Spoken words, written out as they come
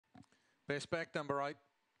Best back, number 8.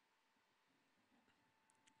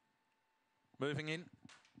 Moving in.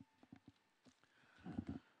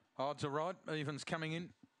 Odds are right. Evens coming in.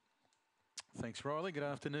 Thanks, Riley. Good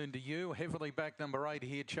afternoon to you. Heavily back, number 8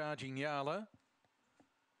 here, Charging Yala.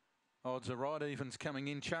 Odds are right. Evens coming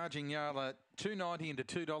in. Charging Yala, $2.90 into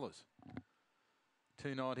 $2.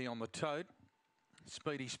 $2.90 on the tote.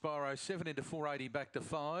 Speedy Spyro, 7 into 480 back to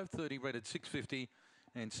 5. 30 red at 650.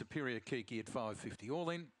 And Superior Kiki at 550. All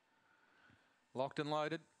in. Locked and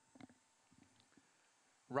loaded.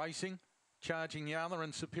 Racing. Charging Yala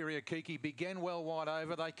and Superior Kiki began well wide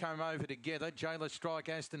over. They came over together. Jailer Strike,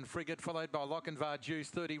 Aston Frigate, followed by Lochinvar Juice.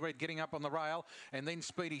 30 red getting up on the rail. And then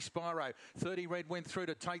Speedy Spyro. 30 red went through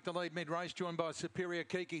to take the lead mid-race, joined by Superior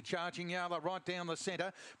Kiki. Charging Yala right down the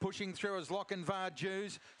centre. Pushing through as Lochinvar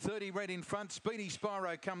Juice. 30 red in front. Speedy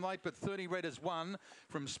Spyro come late, but 30 red has won.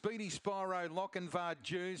 From Speedy Spyro, Lochinvar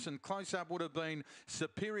Juice, and close up would have been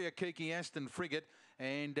Superior Kiki, Aston Frigate.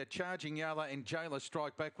 And Charging Yala and Jailer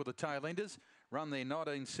Strike back with the tail enders. Run there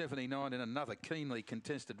 1979 in another keenly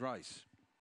contested race.